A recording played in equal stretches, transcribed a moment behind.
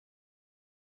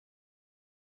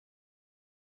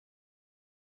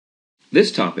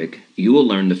This topic, you will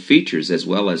learn the features as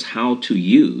well as how to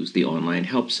use the Online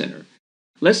Help Center.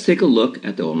 Let's take a look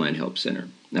at the Online Help Center.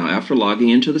 Now, after logging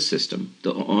into the system,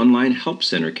 the Online Help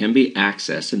Center can be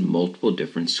accessed in multiple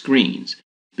different screens.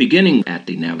 Beginning at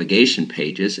the navigation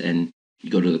pages, and you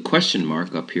go to the question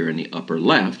mark up here in the upper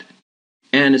left,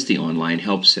 and it's the Online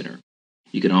Help Center.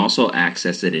 You can also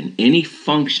access it in any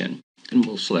function, and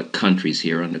we'll select countries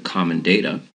here under Common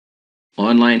Data.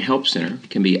 Online Help Center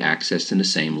can be accessed in the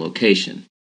same location.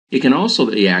 It can also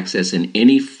be accessed in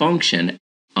any function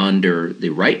under the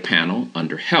right panel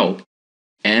under Help,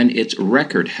 and it's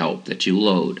Record Help that you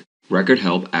load. Record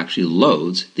Help actually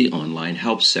loads the Online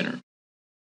Help Center.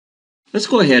 Let's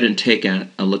go ahead and take a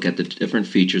look at the different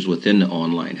features within the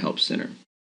Online Help Center.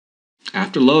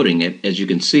 After loading it, as you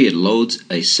can see, it loads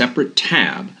a separate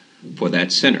tab for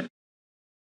that center.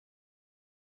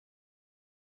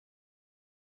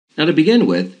 Now, to begin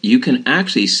with, you can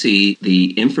actually see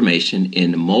the information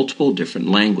in multiple different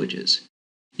languages.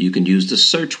 You can use the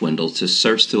search window to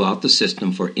search throughout the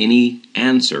system for any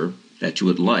answer that you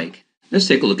would like. Let's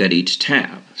take a look at each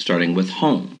tab, starting with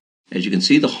Home. As you can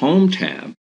see, the Home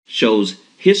tab shows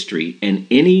history and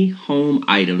any home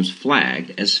items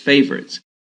flagged as favorites.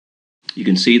 You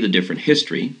can see the different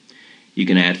history. You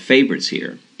can add favorites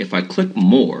here. If I click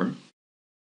More,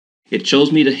 it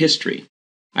shows me the history.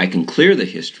 I can clear the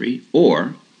history,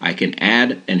 or I can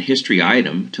add an history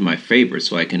item to my favorites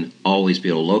so I can always be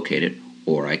able to locate it,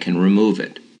 or I can remove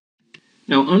it.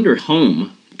 Now, under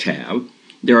Home tab,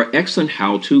 there are excellent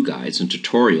how-to guides and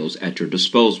tutorials at your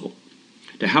disposal.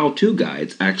 The how-to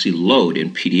guides actually load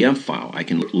in PDF file. I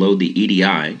can load the EDI,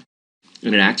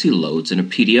 and it actually loads in a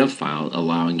PDF file,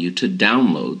 allowing you to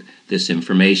download this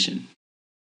information.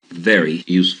 Very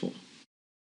useful.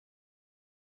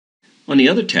 On the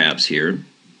other tabs here,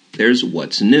 there's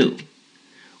What's New.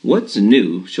 What's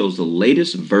New shows the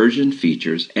latest version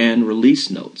features and release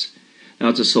notes.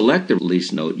 Now, to select the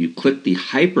release note, you click the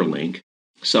hyperlink.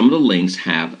 Some of the links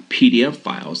have PDF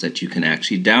files that you can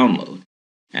actually download,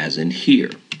 as in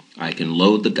here. I can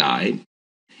load the guide.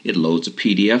 It loads a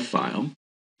PDF file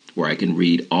where I can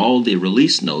read all the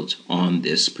release notes on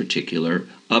this particular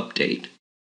update.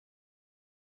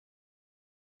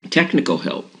 Technical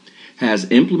Help has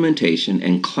implementation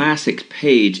and classic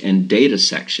page and data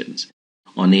sections.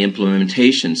 On the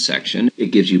implementation section,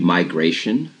 it gives you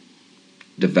migration,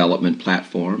 development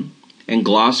platform, and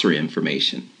glossary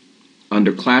information.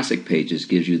 Under classic pages,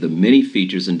 gives you the many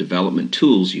features and development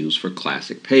tools used for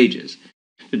classic pages.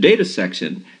 The data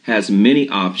section has many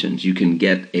options. You can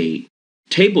get a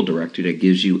table directory that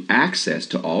gives you access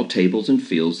to all tables and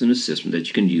fields in the system that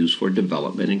you can use for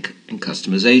development and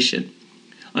customization.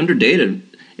 Under data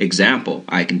example,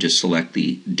 I can just select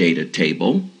the data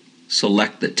table,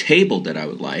 select the table that I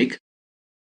would like,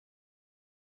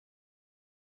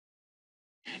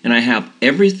 and I have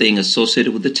everything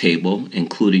associated with the table,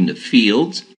 including the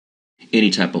fields, any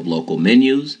type of local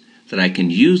menus, that I can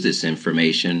use this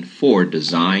information for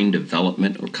design,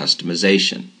 development, or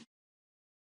customization.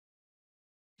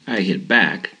 I hit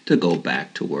back to go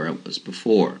back to where I was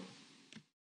before.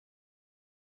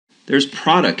 There's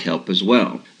Product Help as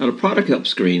well. Now, the Product Help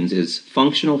screens is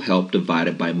functional help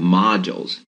divided by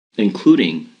modules,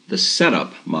 including the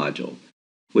Setup module,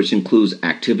 which includes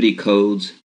activity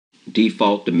codes,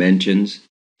 default dimensions,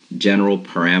 general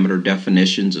parameter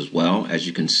definitions as well, as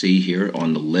you can see here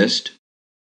on the list.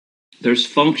 There's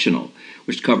Functional,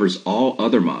 which covers all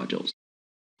other modules.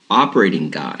 Operating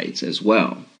guides as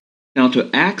well. Now, to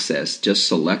access, just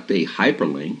select a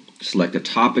hyperlink, select a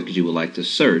topic you would like to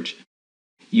search.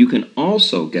 You can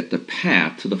also get the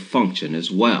path to the function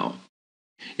as well.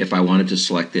 If I wanted to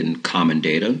select in Common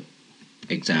Data,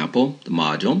 example, the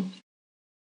module,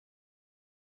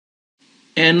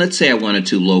 and let's say I wanted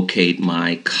to locate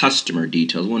my customer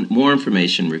details, want more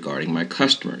information regarding my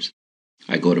customers.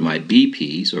 I go to my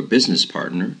BPs or business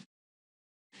partner,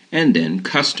 and then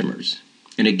customers,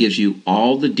 and it gives you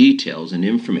all the details and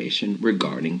information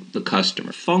regarding the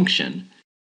customer function.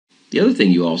 The other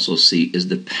thing you also see is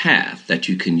the path that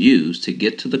you can use to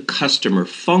get to the customer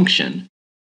function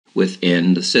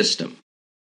within the system.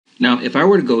 Now, if I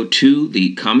were to go to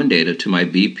the Common Data, to my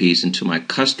BPs, and to my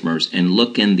customers and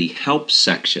look in the Help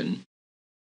section,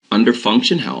 under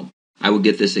Function Help, I will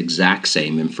get this exact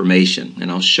same information,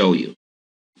 and I'll show you.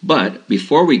 But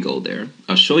before we go there,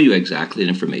 I'll show you exactly the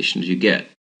information you get.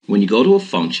 When you go to a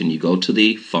function, you go to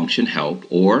the Function Help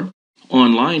or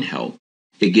Online Help.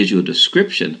 It gives you a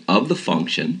description of the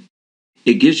function.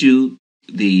 It gives you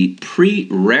the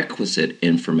prerequisite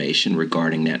information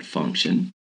regarding that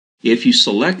function. If you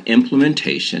select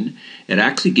implementation, it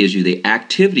actually gives you the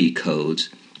activity codes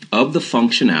of the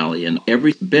functionality and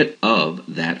every bit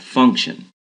of that function.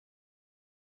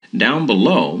 Down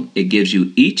below, it gives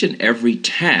you each and every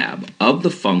tab of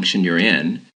the function you're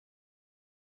in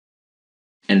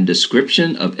and a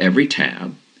description of every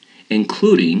tab,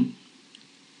 including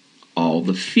all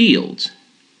the fields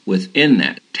within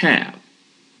that tab.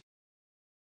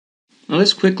 Now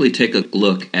let's quickly take a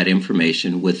look at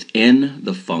information within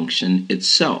the function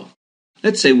itself.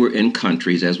 Let's say we're in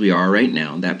countries as we are right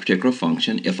now, that particular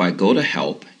function. If I go to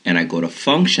help and I go to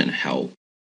function help,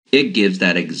 it gives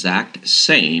that exact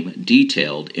same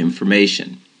detailed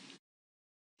information,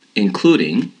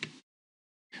 including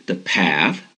the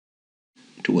path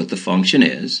to what the function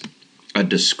is, a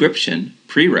description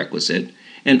prerequisite,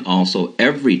 and also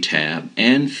every tab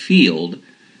and field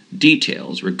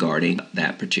details regarding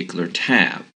that particular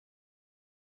tab.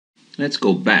 Let's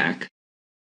go back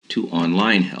to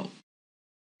online help.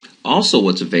 Also,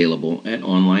 what's available at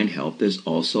online help is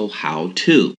also how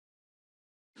to,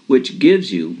 which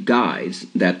gives you guides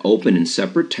that open in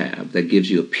separate tabs that gives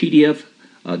you a PDF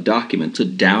document to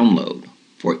download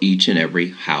for each and every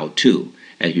how to.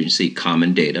 As you can see,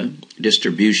 common data,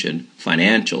 distribution,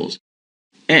 financials,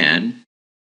 and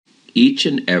each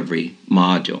and every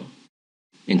module,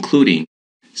 including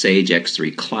Sage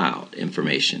X3 Cloud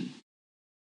information.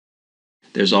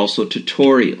 There's also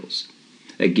tutorials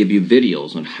that give you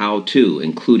videos on how to,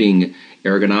 including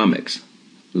ergonomics,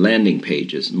 landing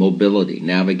pages, mobility,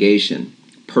 navigation,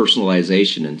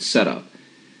 personalization, and setup.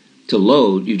 To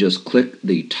load, you just click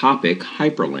the topic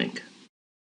hyperlink.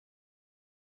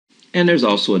 And there's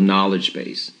also a knowledge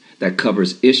base that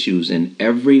covers issues in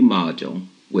every module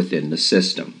within the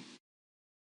system.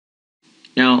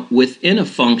 Now, within a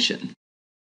function,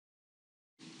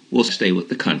 we'll stay with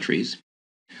the countries,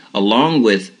 along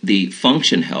with the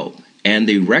function help and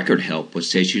the record help,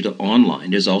 which takes you to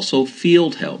online. There's also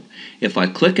field help. If I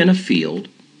click in a field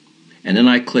and then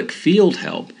I click field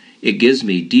help, it gives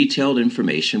me detailed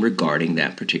information regarding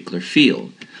that particular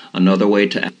field. Another way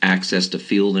to access the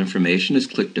field information is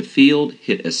click the field,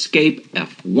 hit escape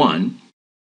F1,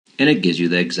 and it gives you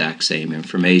the exact same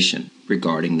information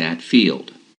regarding that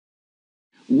field.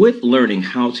 With learning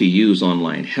how to use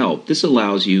online help, this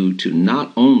allows you to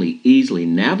not only easily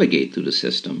navigate through the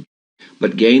system,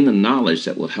 but gain the knowledge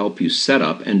that will help you set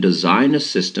up and design a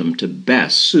system to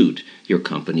best suit your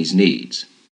company's needs.